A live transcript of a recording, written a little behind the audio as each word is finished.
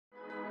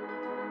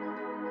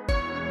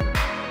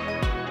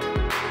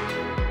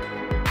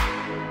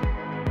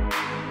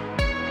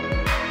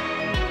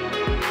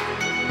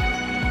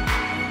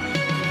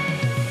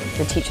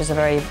The teachers are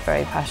very,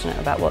 very passionate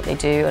about what they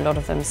do. A lot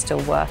of them still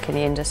work in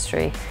the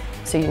industry,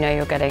 so you know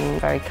you're getting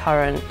very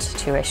current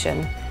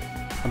tuition.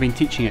 I've been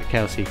teaching at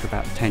KLC for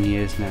about 10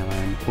 years now,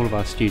 and all of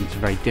our students are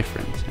very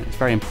different. And it's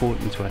very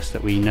important to us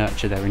that we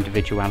nurture their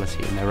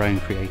individuality and their own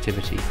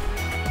creativity.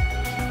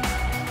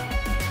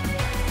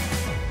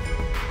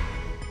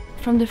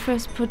 From the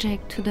first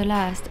project to the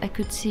last, I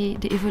could see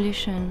the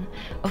evolution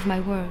of my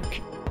work.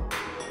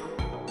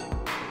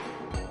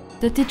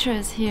 The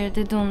teachers here,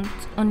 they don't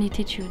only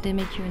teach you, they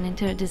make you an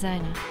interior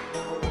designer.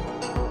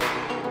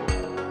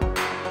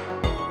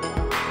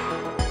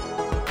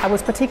 I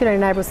was particularly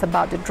nervous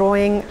about the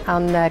drawing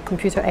and the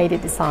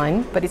computer-aided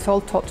design, but it's all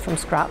taught from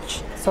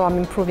scratch, so I'm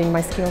improving my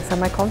skills and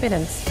my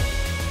confidence.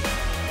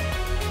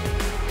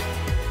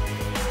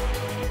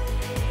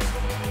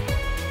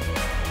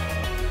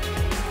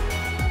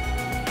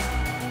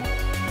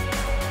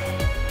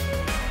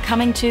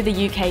 Coming to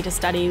the UK to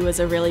study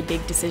was a really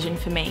big decision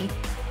for me.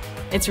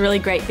 It's really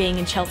great being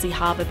in Chelsea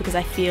Harbour because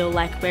I feel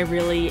like we're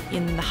really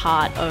in the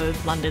heart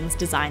of London's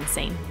design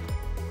scene.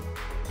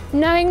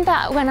 Knowing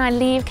that when I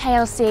leave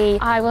KLC,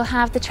 I will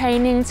have the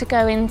training to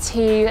go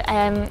into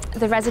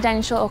the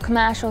residential or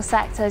commercial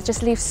sectors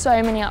just leaves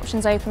so many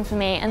options open for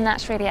me, and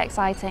that's really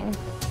exciting.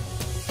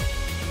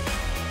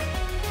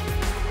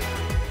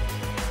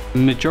 The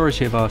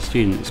majority of our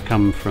students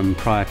come from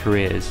prior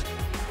careers.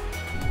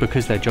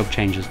 Because they're job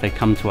changers, they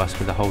come to us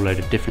with a whole load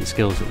of different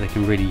skills that they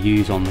can really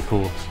use on the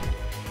course.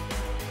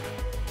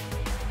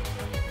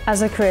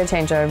 As a career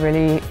changer, I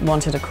really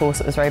wanted a course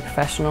that was very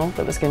professional,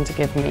 that was going to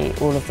give me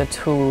all of the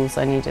tools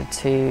I needed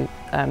to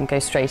go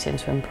straight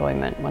into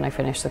employment when I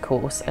finished the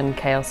course, and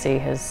KLC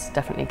has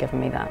definitely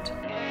given me that.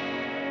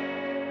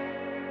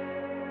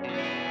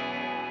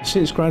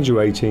 Since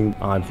graduating,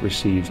 I've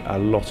received a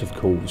lot of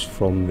calls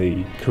from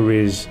the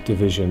careers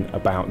division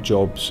about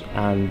jobs,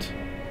 and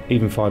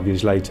even 5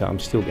 years later, I'm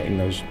still getting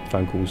those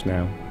phone calls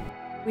now.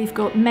 We've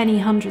got many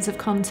hundreds of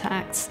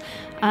contacts,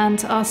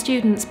 and our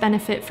students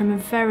benefit from a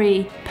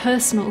very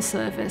personal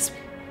service.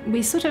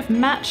 We sort of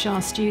match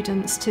our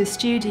students to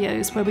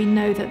studios where we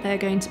know that they're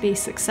going to be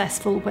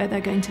successful, where they're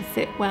going to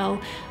fit well,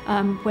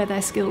 where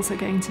their skills are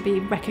going to be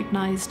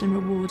recognised and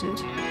rewarded.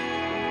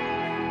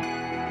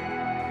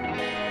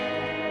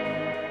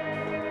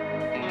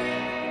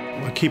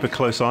 I keep a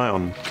close eye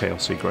on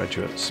KLC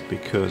graduates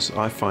because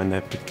I find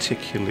they're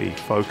particularly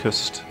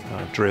focused,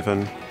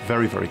 driven,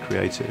 very, very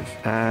creative,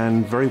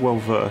 and very well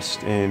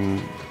versed in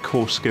the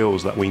core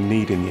skills that we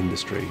need in the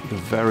industry. The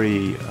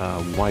very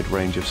wide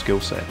range of skill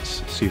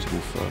sets suitable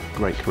for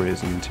great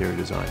careers in interior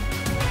design.